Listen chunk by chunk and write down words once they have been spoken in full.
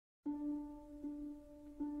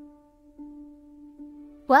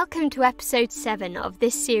Welcome to episode 7 of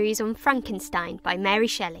this series on Frankenstein by Mary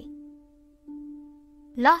Shelley.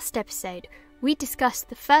 Last episode, we discussed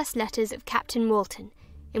the first letters of Captain Walton,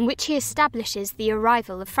 in which he establishes the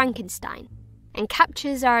arrival of Frankenstein, and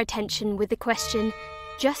captures our attention with the question,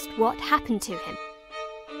 just what happened to him?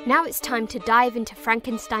 Now it's time to dive into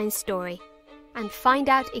Frankenstein's story, and find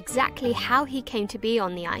out exactly how he came to be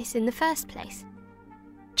on the ice in the first place.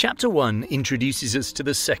 Chapter 1 introduces us to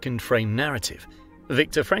the second frame narrative,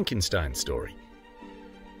 Victor Frankenstein's story.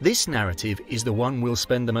 This narrative is the one we'll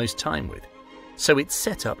spend the most time with, so its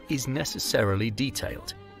setup is necessarily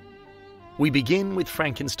detailed. We begin with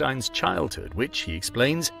Frankenstein's childhood, which, he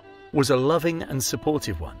explains, was a loving and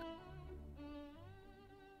supportive one.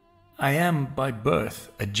 I am by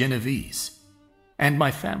birth a Genovese, and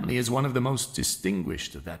my family is one of the most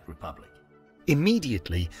distinguished of that republic.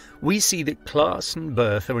 Immediately, we see that class and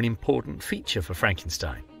birth are an important feature for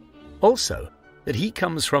Frankenstein. Also, that he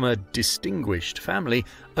comes from a distinguished family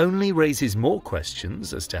only raises more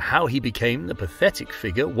questions as to how he became the pathetic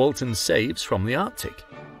figure Walton saves from the Arctic.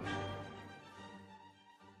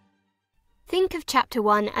 Think of Chapter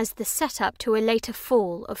 1 as the setup to a later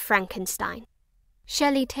fall of Frankenstein.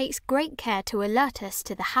 Shelley takes great care to alert us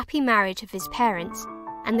to the happy marriage of his parents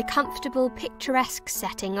and the comfortable, picturesque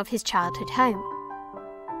setting of his childhood home.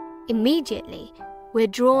 Immediately, we're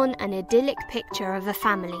drawn an idyllic picture of a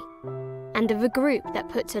family, and of a group that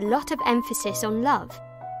puts a lot of emphasis on love.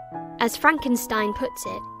 As Frankenstein puts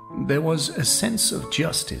it, there was a sense of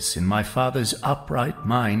justice in my father's upright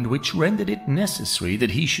mind which rendered it necessary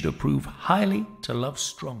that he should approve highly to love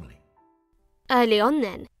strongly. Early on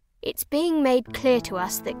then, it's being made clear to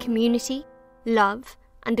us that community, love,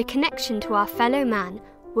 and a connection to our fellow man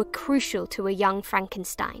were crucial to a young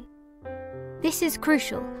Frankenstein. This is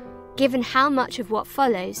crucial, given how much of what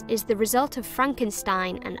follows is the result of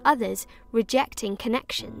Frankenstein and others rejecting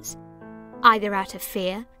connections, either out of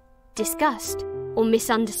fear, disgust, or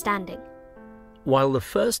misunderstanding. While the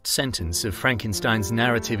first sentence of Frankenstein's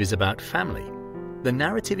narrative is about family, the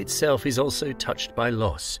narrative itself is also touched by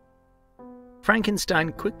loss.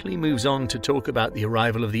 Frankenstein quickly moves on to talk about the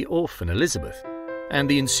arrival of the orphan Elizabeth and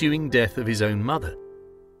the ensuing death of his own mother.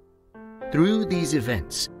 Through these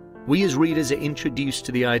events, we as readers are introduced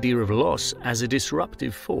to the idea of loss as a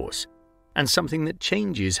disruptive force and something that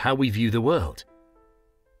changes how we view the world.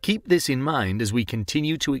 Keep this in mind as we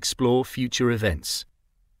continue to explore future events.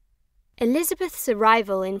 Elizabeth's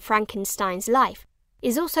arrival in Frankenstein's life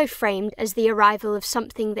is also framed as the arrival of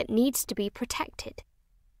something that needs to be protected.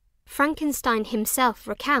 Frankenstein himself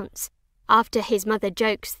recounts, after his mother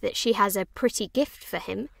jokes that she has a pretty gift for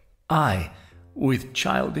him, I, with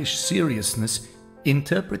childish seriousness,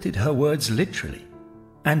 interpreted her words literally,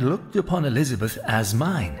 and looked upon Elizabeth as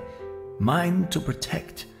mine to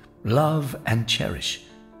protect, love, and cherish.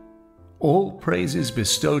 All praises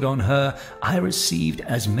bestowed on her I received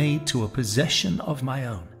as made to a possession of my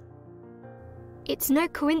own. It's no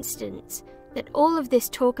coincidence that all of this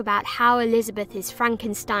talk about how Elizabeth is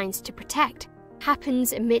Frankenstein's to protect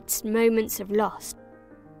happens amidst moments of loss.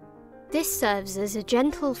 This serves as a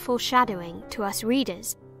gentle foreshadowing to us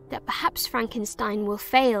readers that perhaps Frankenstein will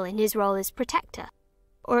fail in his role as protector,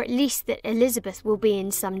 or at least that Elizabeth will be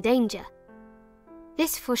in some danger.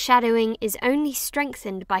 This foreshadowing is only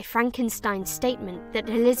strengthened by Frankenstein's statement that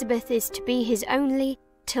Elizabeth is to be his only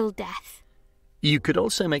till death. You could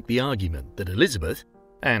also make the argument that Elizabeth,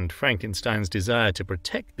 and Frankenstein's desire to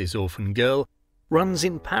protect this orphan girl, runs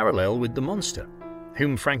in parallel with the monster,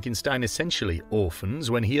 whom Frankenstein essentially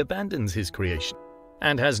orphans when he abandons his creation,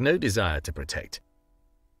 and has no desire to protect.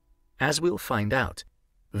 As we'll find out,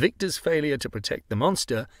 Victor's failure to protect the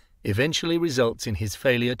monster eventually results in his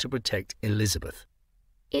failure to protect Elizabeth.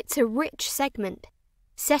 It's a rich segment,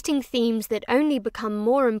 setting themes that only become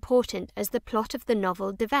more important as the plot of the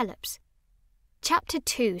novel develops. Chapter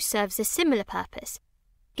 2 serves a similar purpose,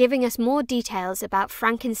 giving us more details about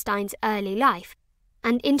Frankenstein's early life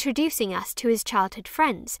and introducing us to his childhood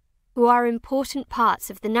friends, who are important parts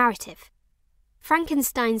of the narrative.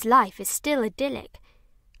 Frankenstein's life is still idyllic.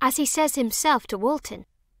 As he says himself to Walton,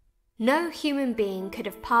 "No human being could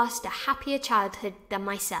have passed a happier childhood than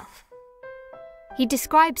myself." He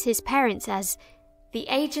describes his parents as the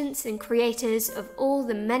agents and creators of all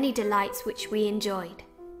the many delights which we enjoyed.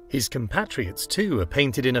 His compatriots, too, are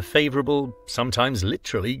painted in a favourable, sometimes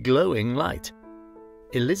literally glowing light.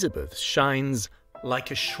 Elizabeth shines like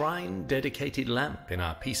a shrine-dedicated lamp in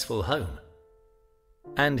our peaceful home.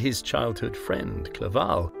 And his childhood friend,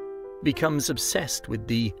 Clerval, becomes obsessed with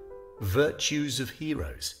the virtues of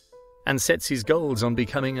heroes and sets his goals on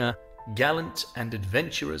becoming a gallant and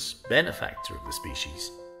adventurous benefactor of the species.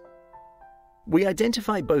 We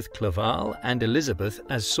identify both Clerval and Elizabeth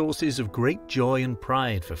as sources of great joy and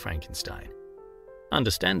pride for Frankenstein.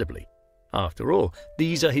 Understandably, after all,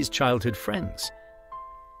 these are his childhood friends.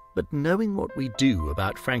 But knowing what we do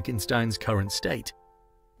about Frankenstein's current state,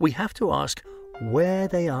 we have to ask where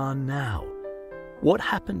they are now. What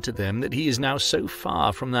happened to them that he is now so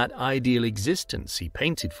far from that ideal existence he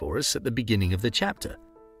painted for us at the beginning of the chapter?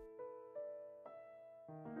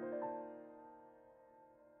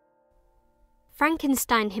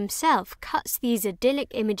 Frankenstein himself cuts these idyllic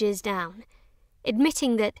images down,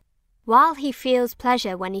 admitting that, while he feels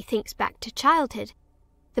pleasure when he thinks back to childhood,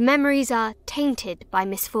 the memories are tainted by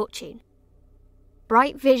misfortune.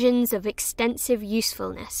 Bright visions of extensive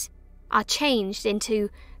usefulness are changed into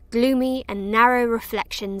gloomy and narrow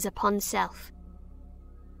reflections upon self.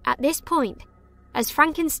 At this point, as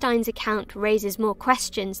Frankenstein's account raises more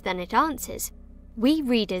questions than it answers, we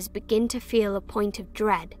readers begin to feel a point of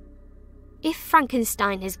dread. If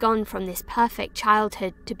Frankenstein has gone from this perfect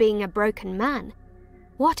childhood to being a broken man,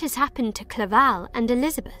 what has happened to Clerval and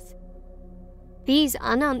Elizabeth? These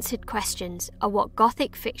unanswered questions are what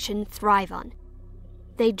Gothic fiction thrive on.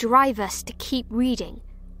 They drive us to keep reading,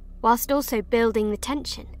 whilst also building the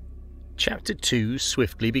tension. Chapter 2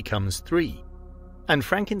 swiftly becomes 3, and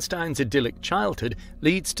Frankenstein's idyllic childhood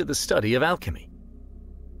leads to the study of alchemy.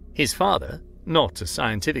 His father, not a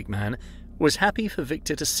scientific man, was happy for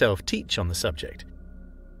Victor to self-teach on the subject.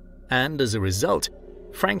 And as a result,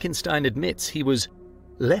 Frankenstein admits he was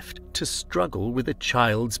left to struggle with a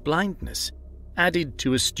child's blindness, added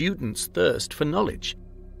to a student's thirst for knowledge.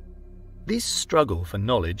 This struggle for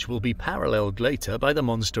knowledge will be paralleled later by the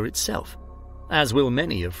monster itself, as will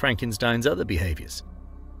many of Frankenstein's other behaviours.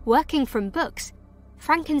 Working from books,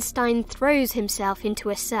 Frankenstein throws himself into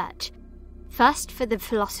a search, first for the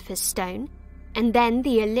Philosopher's Stone, and then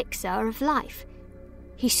the elixir of life.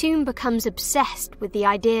 He soon becomes obsessed with the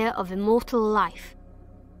idea of immortal life.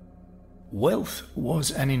 Wealth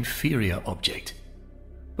was an inferior object.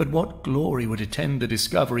 But what glory would attend the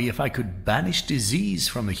discovery if I could banish disease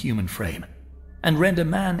from the human frame, and render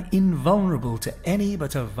man invulnerable to any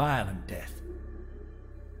but a violent death?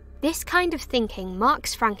 This kind of thinking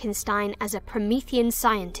marks Frankenstein as a Promethean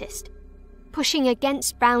scientist, pushing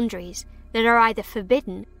against boundaries that are either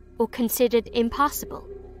forbidden or considered impassable.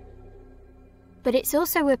 But it's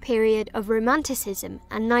also a period of romanticism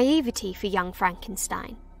and naivety for young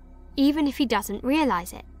Frankenstein, even if he doesn't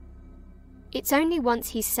realise it. It's only once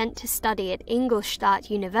he's sent to study at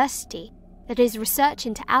Ingolstadt University that his research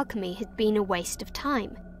into alchemy has been a waste of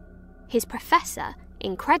time. His professor,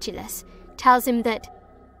 incredulous, tells him that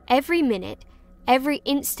every minute, every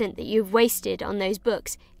instant that you've wasted on those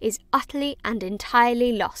books is utterly and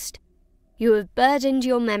entirely lost. You have burdened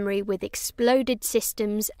your memory with exploded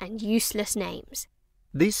systems and useless names.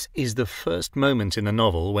 This is the first moment in the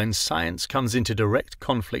novel when science comes into direct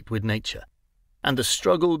conflict with nature, and the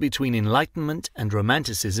struggle between enlightenment and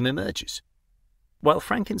romanticism emerges. While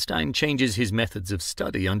Frankenstein changes his methods of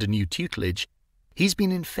study under new tutelage, he's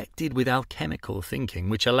been infected with alchemical thinking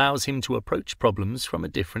which allows him to approach problems from a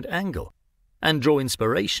different angle, and draw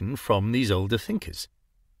inspiration from these older thinkers.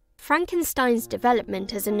 Frankenstein's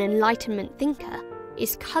development as an Enlightenment thinker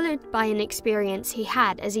is coloured by an experience he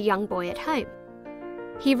had as a young boy at home.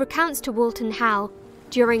 He recounts to Walton how,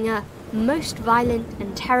 during a most violent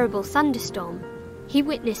and terrible thunderstorm, he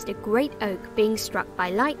witnessed a great oak being struck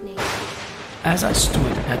by lightning. As I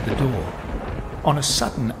stood at the door, on a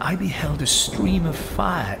sudden I beheld a stream of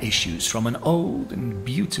fire issues from an old and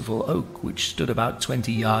beautiful oak which stood about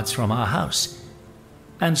 20 yards from our house.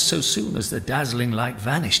 And so soon as the dazzling light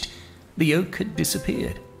vanished, the oak had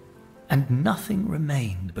disappeared, and nothing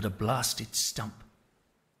remained but a blasted stump.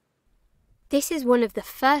 This is one of the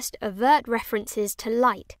first overt references to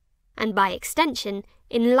light, and by extension,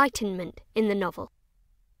 enlightenment in the novel.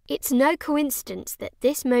 It's no coincidence that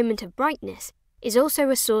this moment of brightness is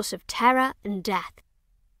also a source of terror and death.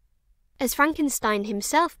 As Frankenstein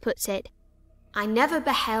himself puts it, "I never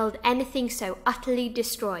beheld anything so utterly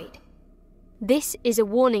destroyed." This is a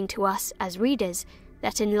warning to us as readers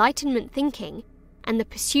that Enlightenment thinking, and the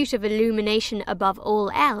pursuit of illumination above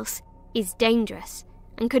all else, is dangerous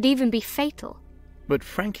and could even be fatal. But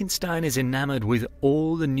Frankenstein is enamoured with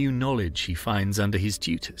all the new knowledge he finds under his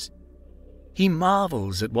tutors. He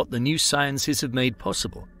marvels at what the new sciences have made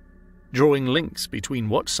possible, drawing links between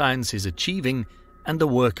what science is achieving and the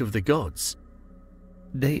work of the gods.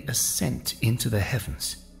 They ascent into the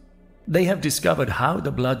heavens. They have discovered how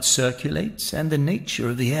the blood circulates and the nature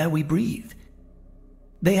of the air we breathe.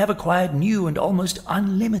 They have acquired new and almost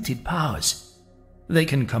unlimited powers. They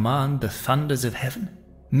can command the thunders of heaven,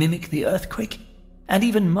 mimic the earthquake, and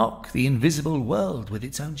even mock the invisible world with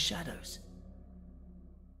its own shadows.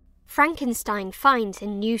 Frankenstein finds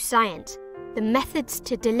in new science the methods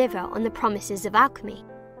to deliver on the promises of alchemy,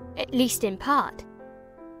 at least in part.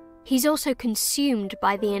 He's also consumed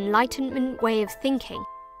by the Enlightenment way of thinking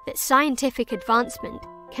that scientific advancement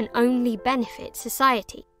can only benefit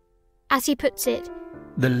society. As he puts it,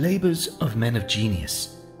 "The labours of men of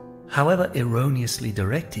genius, however erroneously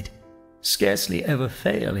directed, scarcely ever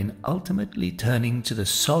fail in ultimately turning to the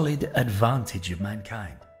solid advantage of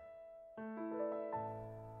mankind."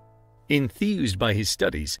 Enthused by his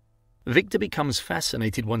studies, Victor becomes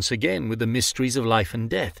fascinated once again with the mysteries of life and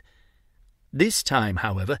death. This time,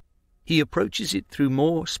 however, he approaches it through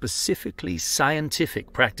more specifically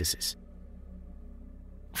scientific practices.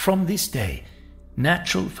 From this day,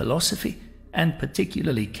 natural philosophy, and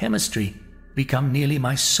particularly chemistry, become nearly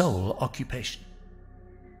my sole occupation.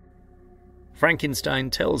 Frankenstein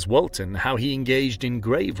tells Walton how he engaged in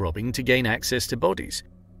grave robbing to gain access to bodies,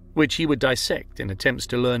 which he would dissect in attempts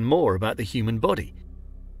to learn more about the human body.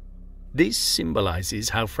 This symbolizes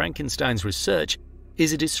how Frankenstein's research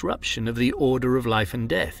is a disruption of the order of life and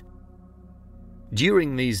death.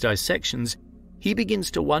 During these dissections, he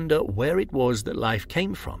begins to wonder where it was that life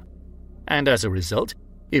came from, and as a result,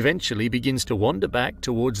 eventually begins to wander back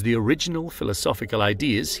towards the original philosophical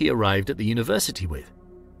ideas he arrived at the university with.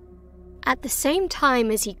 at the same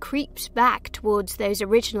time as he creeps back towards those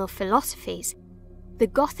original philosophies, the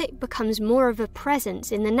Gothic becomes more of a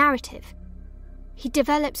presence in the narrative. He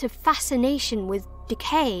develops a fascination with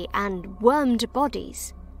decay and wormed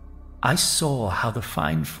bodies. I saw how the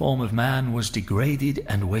fine form of man was degraded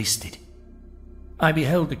and wasted. I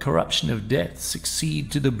beheld the corruption of death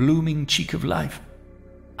succeed to the blooming cheek of life.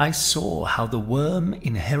 I saw how the worm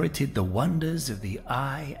inherited the wonders of the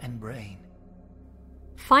eye and brain.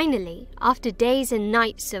 Finally, after days and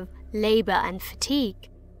nights of labour and fatigue,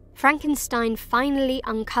 Frankenstein finally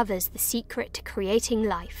uncovers the secret to creating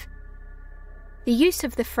life. The use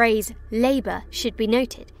of the phrase labour should be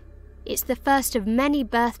noted. It's the first of many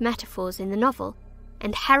birth metaphors in the novel,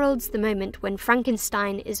 and heralds the moment when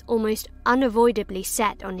Frankenstein is almost unavoidably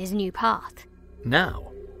set on his new path.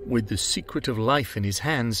 Now, with the secret of life in his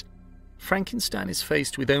hands, Frankenstein is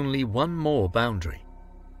faced with only one more boundary,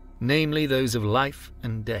 namely those of life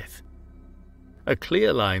and death. A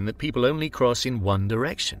clear line that people only cross in one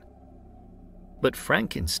direction. But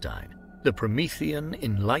Frankenstein, the Promethean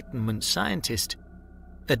Enlightenment scientist,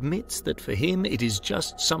 admits that for him it is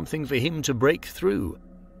just something for him to break through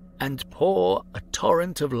and pour a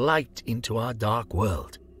torrent of light into our dark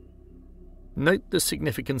world. Note the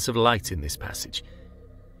significance of light in this passage.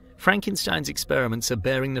 Frankenstein's experiments are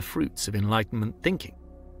bearing the fruits of Enlightenment thinking,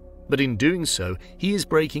 but in doing so, he is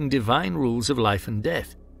breaking divine rules of life and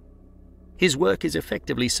death. His work is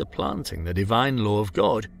effectively supplanting the divine law of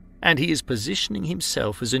God, and he is positioning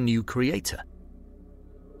himself as a new creator.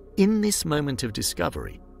 In this moment of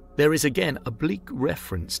discovery, there is again a bleak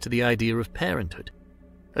reference to the idea of parenthood,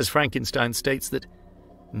 as Frankenstein states that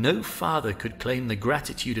no father could claim the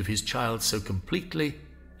gratitude of his child so completely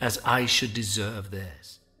as I should deserve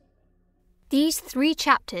theirs. These 3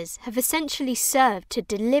 chapters have essentially served to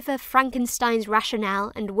deliver Frankenstein's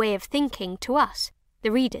rationale and way of thinking to us,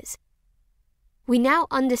 the readers. We now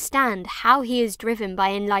understand how he is driven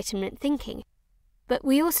by Enlightenment thinking, but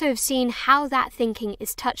we also have seen how that thinking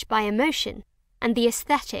is touched by emotion and the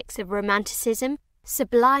aesthetics of Romanticism,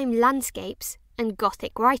 sublime landscapes, and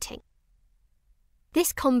Gothic writing.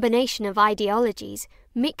 This combination of ideologies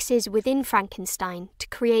mixes within Frankenstein to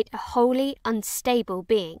create a wholly unstable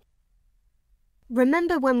being.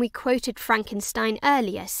 Remember when we quoted Frankenstein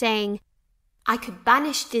earlier saying, "I could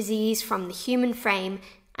banish disease from the human frame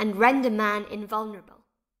and render man invulnerable."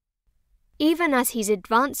 Even as he's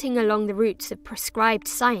advancing along the routes of prescribed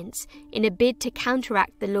science in a bid to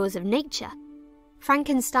counteract the laws of nature,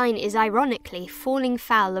 Frankenstein is ironically falling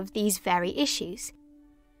foul of these very issues.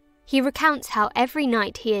 He recounts how every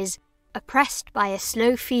night he is oppressed by a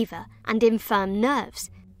slow fever and infirm nerves.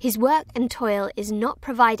 His work and toil is not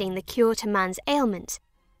providing the cure to man's ailments,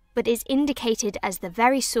 but is indicated as the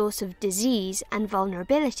very source of disease and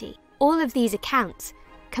vulnerability. All of these accounts,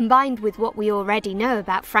 combined with what we already know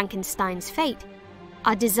about Frankenstein's fate,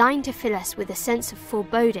 are designed to fill us with a sense of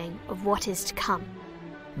foreboding of what is to come.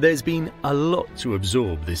 There's been a lot to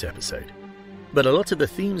absorb this episode, but a lot of the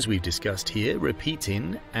themes we've discussed here repeat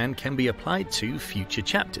in and can be applied to future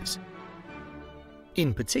chapters.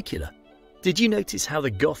 In particular, did you notice how the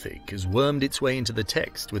Gothic has wormed its way into the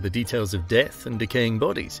text with the details of death and decaying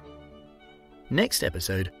bodies? Next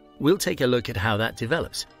episode, we'll take a look at how that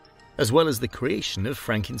develops, as well as the creation of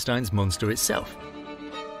Frankenstein's monster itself.